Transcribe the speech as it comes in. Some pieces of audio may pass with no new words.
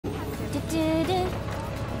Hey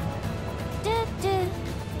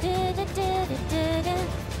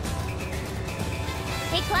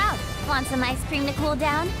Cloud, want some ice cream to cool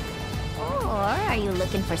down? Or are you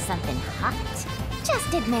looking for something hot?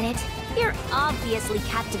 Just admit it. You're obviously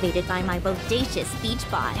captivated by my bodacious beach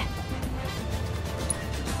bod.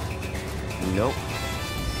 Nope.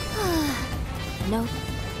 Nope,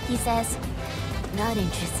 he says. Not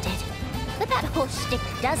interested. But that whole shtick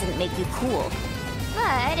doesn't make you cool.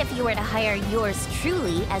 But if you were to hire yours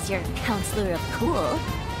truly as your counselor of cool,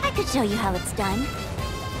 I could show you how it's done.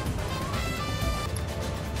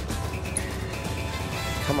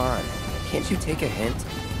 Come on, can't you take a hint?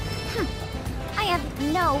 I have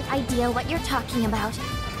no idea what you're talking about.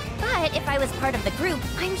 But if I was part of the group,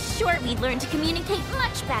 I'm sure we'd learn to communicate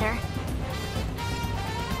much better.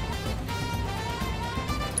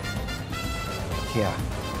 Yeah,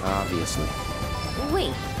 obviously.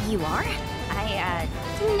 Wait, you are? I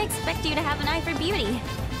didn't expect you to have an eye for beauty.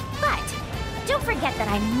 But don't forget that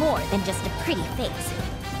I'm more than just a pretty face.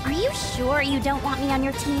 Are you sure you don't want me on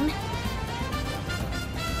your team?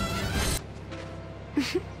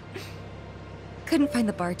 Couldn't find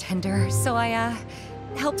the bartender, so I,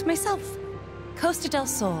 helped myself. Costa del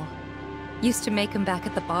Sol. Used to make them back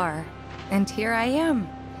at the bar. And here I am,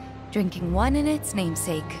 drinking one in its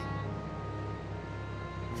namesake.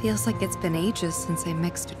 Feels like it's been ages since I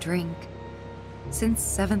mixed a drink. Since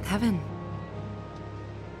 7th Heaven.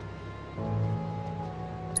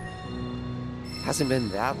 Hasn't been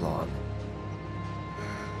that long.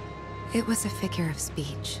 It was a figure of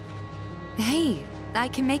speech. Hey, I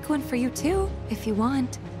can make one for you too, if you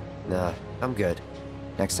want. Nah, I'm good.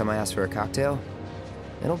 Next time I ask for a cocktail,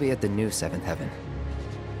 it'll be at the new 7th Heaven.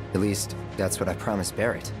 At least, that's what I promised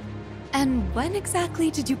Barrett. And when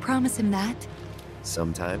exactly did you promise him that?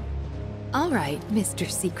 Sometime. All right, Mr.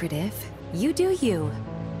 Secretive. You do you.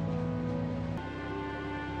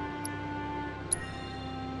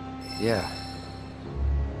 Yeah.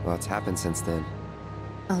 Lots happened since then.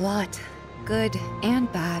 A lot. Good and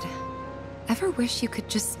bad. Ever wish you could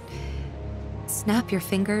just snap your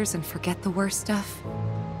fingers and forget the worst stuff?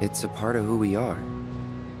 It's a part of who we are,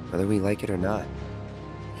 whether we like it or not.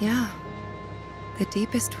 Yeah. The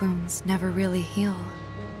deepest wounds never really heal.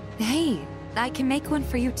 Hey, I can make one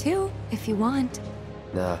for you too, if you want.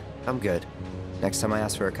 Nah, I'm good. Next time I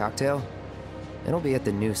ask for a cocktail, it'll be at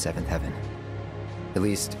the new 7th Heaven. At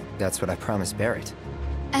least, that's what I promised Barrett.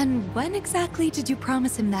 And when exactly did you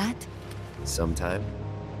promise him that? Sometime.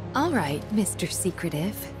 All right, Mr.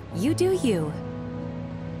 Secretive. You do you.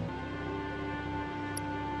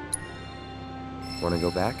 Wanna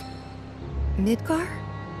go back? Midgar?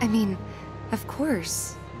 I mean, of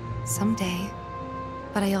course. Someday.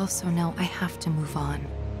 But I also know I have to move on.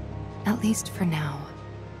 At least for now.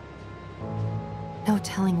 No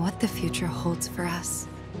telling what the future holds for us.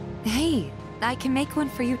 Hey, I can make one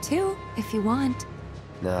for you too, if you want.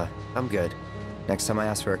 Nah, I'm good. Next time I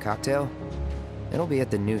ask for a cocktail, it'll be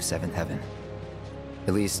at the new 7th Heaven.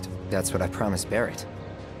 At least, that's what I promised Barrett.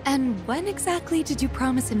 And when exactly did you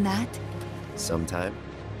promise him that? Sometime.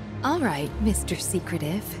 All right, Mr.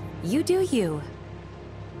 Secretive. You do you.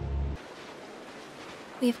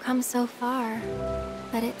 We've come so far,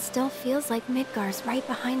 but it still feels like Midgar's right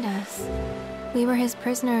behind us. We were his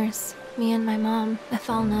prisoners, me and my mom,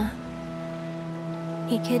 Ethalna.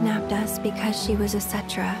 He kidnapped us because she was a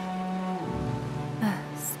Cetra, a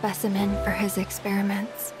specimen for his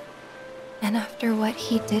experiments. And after what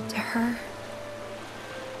he did to her,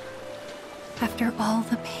 after all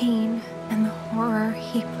the pain and the horror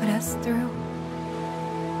he put us through,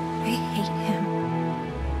 I hate him.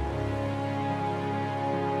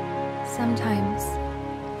 Sometimes,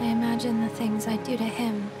 I imagine the things I'd do to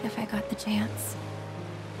him if I got the chance.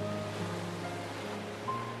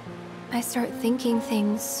 I start thinking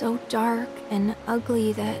things so dark and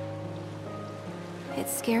ugly that it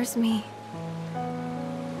scares me.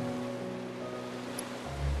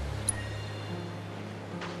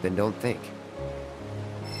 Then don't think.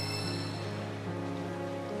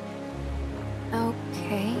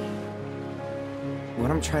 Okay.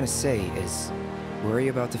 What I'm trying to say is, worry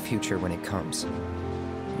about the future when it comes.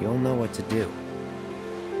 You'll know what to do.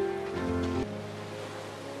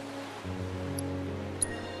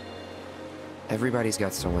 Everybody's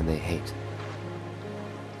got someone they hate.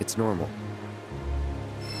 It's normal.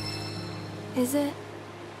 Is it?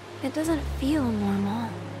 It doesn't feel normal.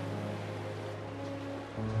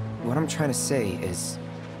 What I'm trying to say is,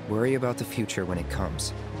 worry about the future when it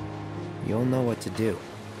comes. You'll know what to do.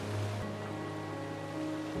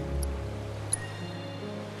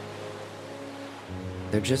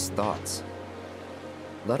 They're just thoughts.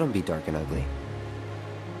 Let them be dark and ugly.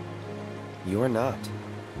 You're not.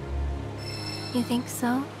 You think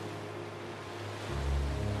so?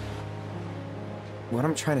 What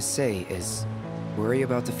I'm trying to say is, worry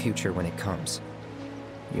about the future when it comes.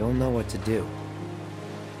 You'll know what to do.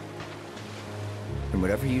 And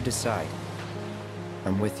whatever you decide,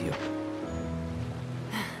 I'm with you.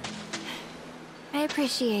 I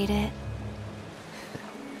appreciate it.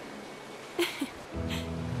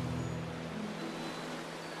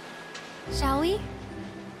 Shall we?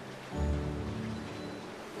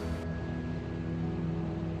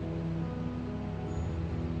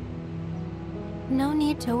 No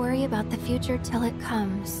need to worry about the future till it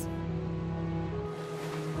comes.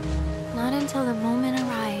 Not until the moment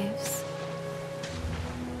arrives.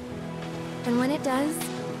 And when it does,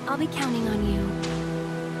 I'll be counting on you.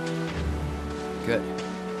 Good.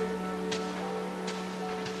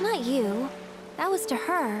 Not you. That was to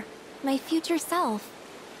her, my future self.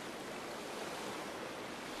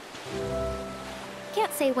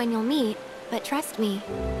 Can't say when you'll meet, but trust me,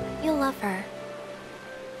 you'll love her.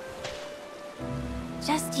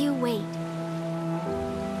 Just you wait.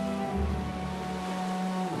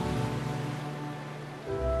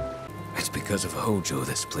 It's because of Hojo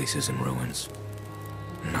this place is in ruins.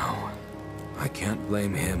 No, I can't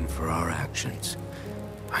blame him for our actions.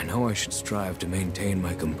 I know I should strive to maintain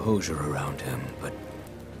my composure around him, but...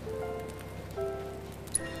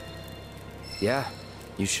 Yeah,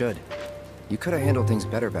 you should. You could have handled things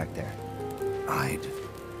better back there. I'd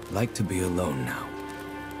like to be alone now.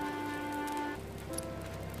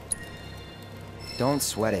 Don't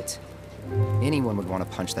sweat it. Anyone would want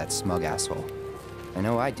to punch that smug asshole. I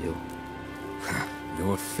know I do.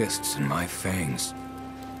 Your fists and my fangs.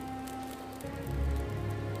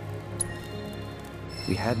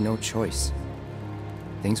 We had no choice.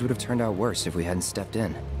 Things would have turned out worse if we hadn't stepped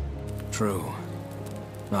in. True.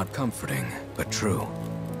 Not comforting, but true.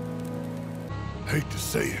 Hate to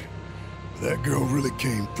say it, but that girl really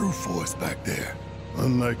came through for us back there.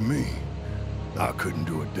 Unlike me, I couldn't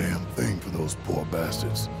do a damn thing for those poor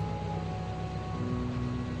bastards.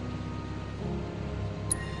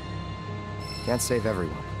 Can't save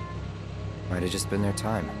everyone. Might have just been their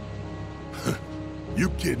time. You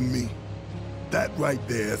kidding me? That right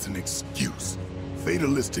there is an excuse.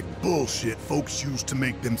 Fatalistic bullshit folks use to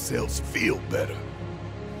make themselves feel better.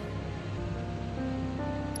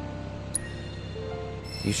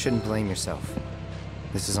 You shouldn't blame yourself.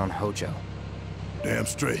 This is on Hojo. Damn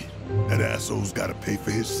straight. That asshole's gotta pay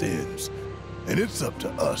for his sins. And it's up to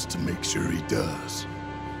us to make sure he does.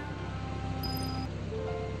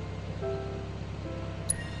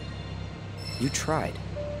 You tried.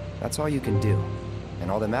 That's all you can do.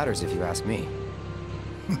 And all that matters if you ask me.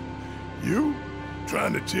 You?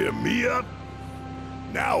 Trying to cheer me up?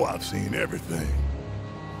 Now I've seen everything.